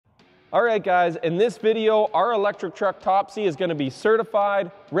All right, guys, in this video, our electric truck Topsy is going to be certified,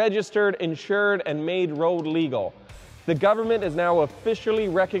 registered, insured, and made road legal. The government is now officially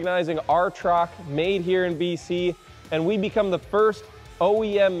recognizing our truck made here in BC, and we become the first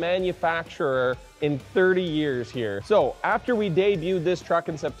OEM manufacturer in 30 years here. So after we debuted this truck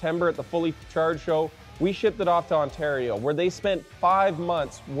in September at the Fully Charged show, we shipped it off to Ontario, where they spent 5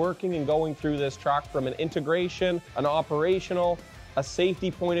 months working and going through this truck from an integration, an operational, a safety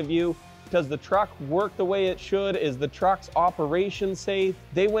point of view. Does the truck work the way it should? Is the truck's operation safe?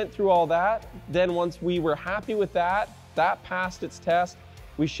 They went through all that. Then once we were happy with that, that passed its test,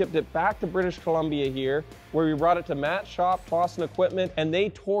 we shipped it back to British Columbia here, where we brought it to Matt's shop, Boston Equipment, and they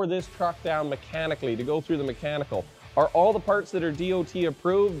tore this truck down mechanically to go through the mechanical. Are all the parts that are DOT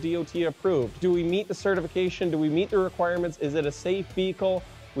approved? DOT approved. Do we meet the certification? Do we meet the requirements? Is it a safe vehicle?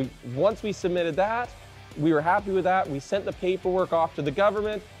 Once we submitted that, we were happy with that. We sent the paperwork off to the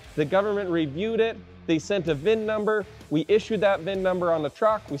government. The government reviewed it. They sent a VIN number. We issued that VIN number on the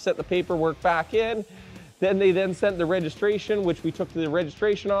truck. We sent the paperwork back in. Then they sent the registration, which we took to the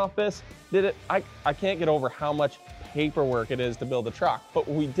registration office. Did it. I can't get over how much paperwork it is to build a truck, but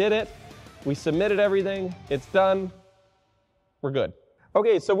we did it. We submitted everything. It's done. We're good.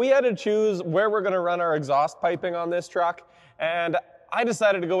 Okay, so we had to choose where we're gonna run our exhaust piping on this truck, and I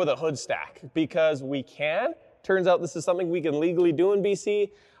decided to go with a hood stack because we can. Turns out this is something we can legally do in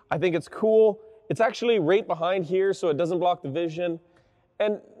BC. I think it's cool. It's actually right behind here, so it doesn't block the vision.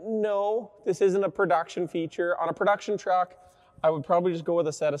 And no, this isn't a production feature. On a production truck, I would probably just go with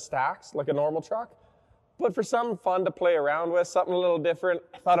a set of stacks, like a normal truck. But for something fun to play around with, something a little different,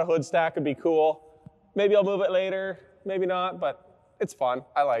 I thought a hood stack would be cool. Maybe I'll move it later, maybe not, but it's fun.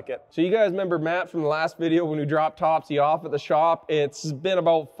 I like it. So you guys remember Matt from the last video when we dropped Topsy off at the shop? It's been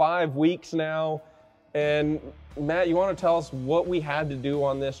about 5 weeks now. And Matt, you want to tell us what we had to do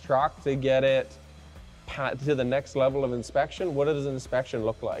on this truck to get it to the next level of inspection? What does an inspection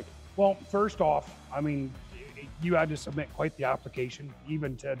look like? Well, first off, I mean, you had to submit quite the application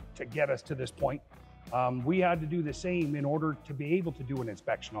even to get us to this point. We had to do the same in order to be able to do an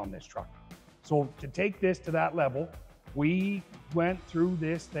inspection on this truck. So to take this to that level, we went through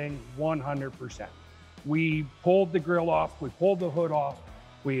this thing 100%. We pulled the grill off, we pulled the hood off,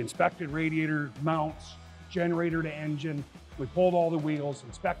 we inspected radiator mounts, generator to engine, we pulled all the wheels,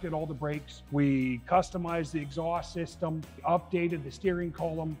 inspected all the brakes, we customized the exhaust system, updated the steering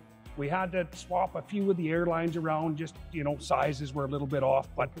column. We had to swap a few of the airlines around, just, you know, sizes were a little bit off,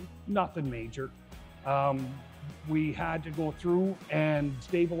 but nothing major. We had to go through and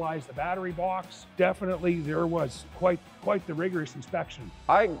stabilize the battery box. Definitely there was quite the rigorous inspection.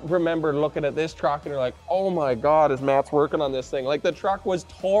 I remember looking at this truck and you're like, oh my God, is Matt's working on this thing? Like the truck was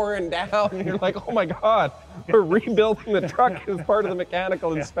torn down and you're like, oh my God, we're rebuilding the truck as part of the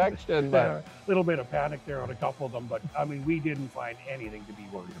mechanical inspection. But a little bit of panic there on a couple of them, but I mean, we didn't find anything to be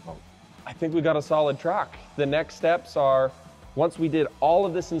worried about. I think we got a solid truck. The next steps are, once we did all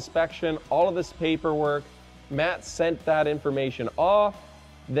of this inspection, all of this paperwork, Matt sent that information off.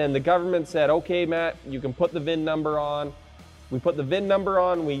 Then the government said, okay, Matt, you can put the VIN number on. We put the VIN number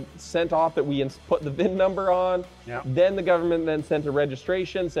on. We sent off that we put the VIN number on. Yeah. Then the government then sent a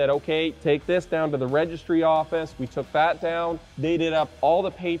registration, said, okay, take this down to the registry office. We took that down. They did up all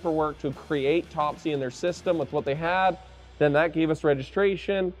the paperwork to create Topsy in their system with what they had. Then that gave us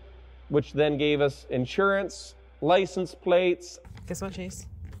registration, which then gave us insurance, license plates. Guess what, Chase?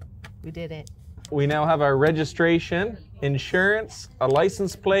 We did it. We now have our registration, insurance, a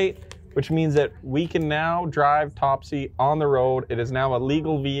license plate, which means that we can now drive Topsy on the road. It is now a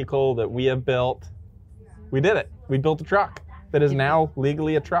legal vehicle that we have built. We did it. We built a truck that is now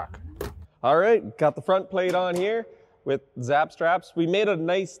legally a truck. All right, got the front plate on here with zap straps. We made a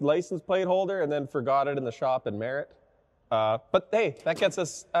nice license plate holder and then forgot it in the shop in Merritt. But hey, that gets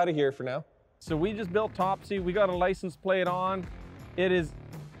us out of here for now. So we just built Topsy. We got a license plate on. It is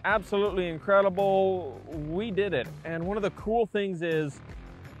absolutely incredible. We did it. And one of the cool things is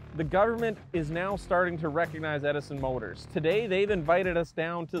the government is now starting to recognize Edison Motors. Today, they've invited us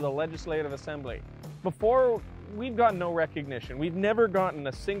down to the Legislative Assembly. Before, we've gotten no recognition. We've never gotten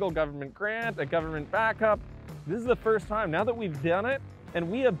a single government grant, a government backup. This is the first time now that we've done it, and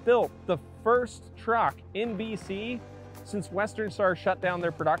we have built the first truck in BC since Western Star shut down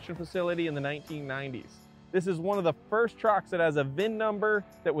their production facility in the 1990s. This is one of the first trucks that has a VIN number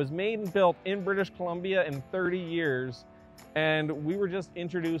that was made and built in British Columbia in 30 years. And we were just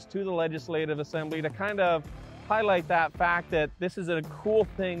introduced to the Legislative Assembly to kind of highlight that fact that this is a cool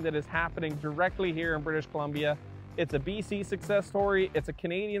thing that is happening directly here in British Columbia. It's a BC success story. It's a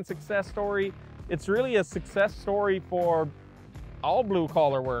Canadian success story. It's really a success story for all blue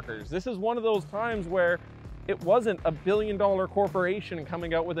collar workers. This is one of those times where it wasn't a billion-dollar corporation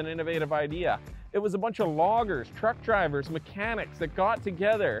coming out with an innovative idea. It was a bunch of loggers, truck drivers, mechanics that got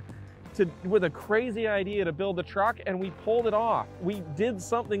together with a crazy idea to build a truck, and we pulled it off. We did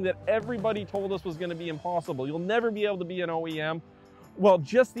something that everybody told us was going to be impossible. You'll never be able to be an OEM. Well,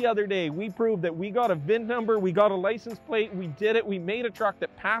 just the other day, we proved that we got a VIN number, we got a license plate, we did it. We made a truck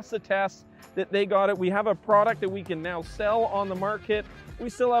that passed the test, that they got it. We have a product that we can now sell on the market. We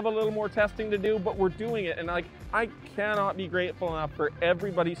still have a little more testing to do, but we're doing it. And like, I cannot be grateful enough for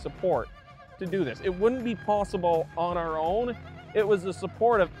everybody's support to do this. It wouldn't be possible on our own. It was the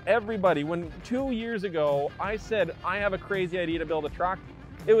support of everybody. When 2 years ago, I said, I have a crazy idea to build a truck,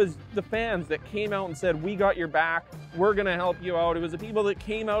 it was the fans that came out and said, we got your back, we're gonna help you out. It was the people that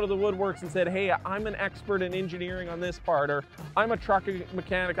came out of the woodworks and said, hey, I'm an expert in engineering on this part, or I'm a truck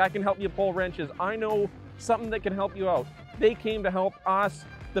mechanic, I can help you pull wrenches, I know something that can help you out. They came to help us.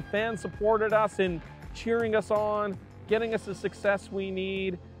 The fans supported us in cheering us on, getting us the success we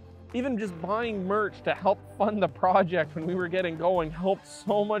need. Even just buying merch to help fund the project when we were getting going helped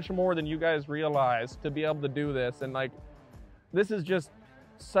so much more than you guys realize to be able to do this. And like, this is just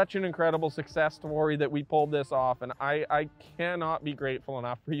such an incredible success story that we pulled this off. And I cannot be grateful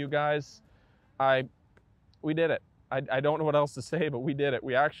enough for you guys. We did it. I don't know what else to say, but we did it.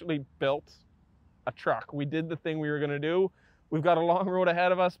 We actually built a truck. We did the thing we were gonna do. We've got a long road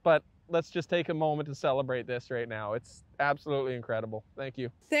ahead of us, but let's just take a moment to celebrate this right now. It's absolutely incredible. Thank you.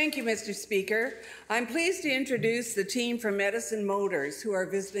 Thank you, Mr. Speaker. I'm pleased to introduce the team from Edison Motors who are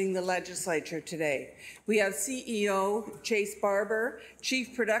visiting the legislature today. We have CEO Chase Barber,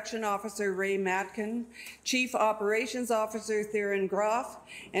 Chief Production Officer Ray Matkin, Chief Operations Officer Theron Groff,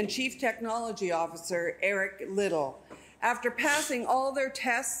 and Chief Technology Officer Eric Little. After passing all their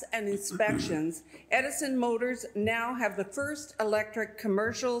tests and inspections, Edison Motors now have the first electric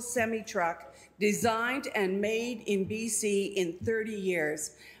commercial semi-truck designed and made in BC in 30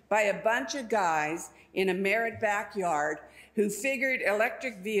 years by a bunch of guys in a Merritt backyard who figured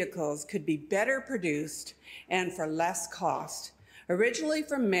electric vehicles could be better produced and for less cost. Originally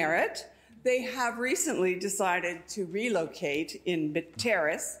from Merritt, they have recently decided to relocate in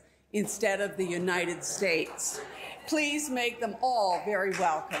Terrace instead of the United States. Please make them all very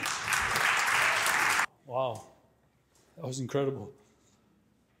welcome. Wow, that was incredible.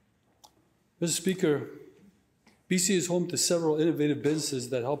 Mr. Speaker, BC is home to several innovative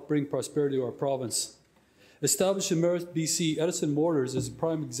businesses that help bring prosperity to our province. Established in Merritt, BC, Edison Motors is a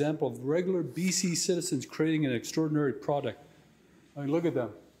prime example of regular BC citizens creating an extraordinary product. I mean, look at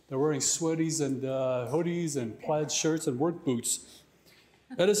them. They're wearing sweaties and hoodies and plaid shirts and work boots.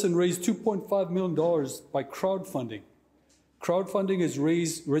 Edison raised $2.5 million by crowdfunding. Crowdfunding is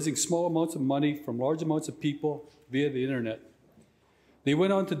raising small amounts of money from large amounts of people via the internet. They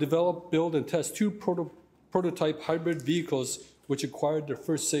went on to develop, build, and test two prototype hybrid vehicles which acquired their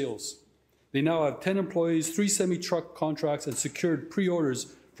first sales. They now have 10 employees, 3 semi-truck contracts, and secured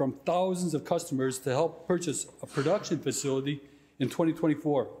pre-orders from thousands of customers to help purchase a production facility in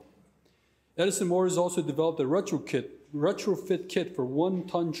 2024. Edison Motors also developed a retrofit kit for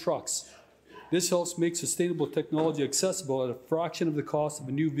 1-ton trucks. This helps make sustainable technology accessible at a fraction of the cost of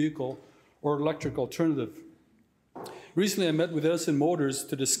a new vehicle or electric alternative. Recently, I met with Edison Motors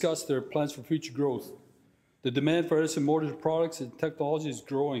to discuss their plans for future growth. The demand for Edison Motors products and technology is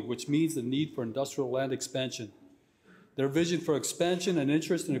growing, which means the need for industrial land expansion. Their vision for expansion and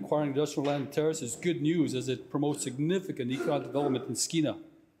interest in acquiring industrial land in Terrace is good news as it promotes significant economic development in Skeena.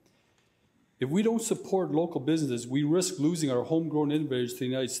 If we don't support local businesses, we risk losing our homegrown innovators to the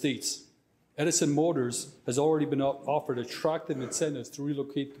United States. Edison Motors has already been offered attractive incentives to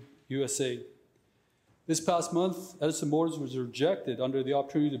relocate to USA. This past month, Edison Motors was rejected under the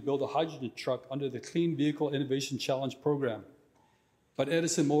opportunity to build a hydrogen truck under the Clean Vehicle Innovation Challenge program. But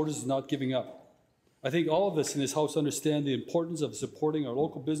Edison Motors is not giving up. I think all of us in this House understand the importance of supporting our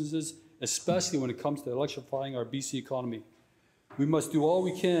local businesses, especially when it comes to electrifying our BC economy. We must do all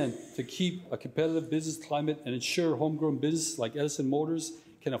we can to keep a competitive business climate and ensure homegrown businesses like Edison Motors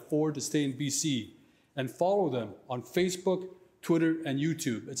can afford to stay in BC, and follow them on Facebook, Twitter, and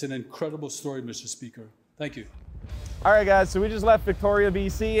YouTube. It's an incredible story, Mr. Speaker. Thank you. All right, guys, so we just left Victoria,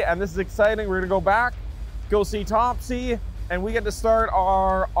 BC, and this is exciting. We're gonna go back, go see Topsy, and we get to start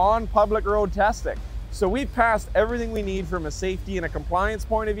our on public road testing. So we've passed everything we need from a safety and a compliance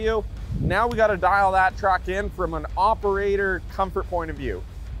point of view. Now we gotta dial that truck in from an operator comfort point of view.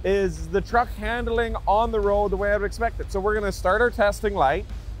 Is the truck handling on the road the way I would expect it? So we're gonna start our testing light.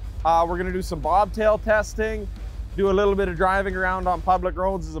 We're gonna do some bobtail testing, do a little bit of driving around on public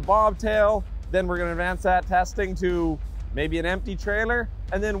roads as a bobtail. Then we're gonna advance that testing to maybe an empty trailer,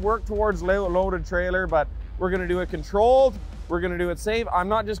 and then work towards loaded trailer, but we're gonna do it controlled, we're gonna do it safe. I'm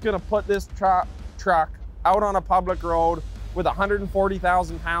not just gonna put this truck out on a public road with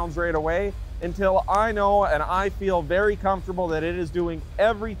 140,000 pounds right away until I know and I feel very comfortable that it is doing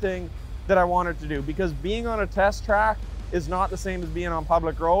everything that I want it to do. Because being on a test track is not the same as being on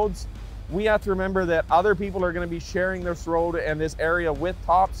public roads. We have to remember that other people are going to be sharing this road and this area with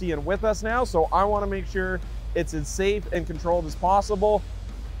Topsy and with us now. So I want to make sure it's as safe and controlled as possible.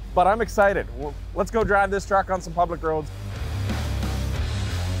 But I'm excited. Let's go drive this truck on some public roads.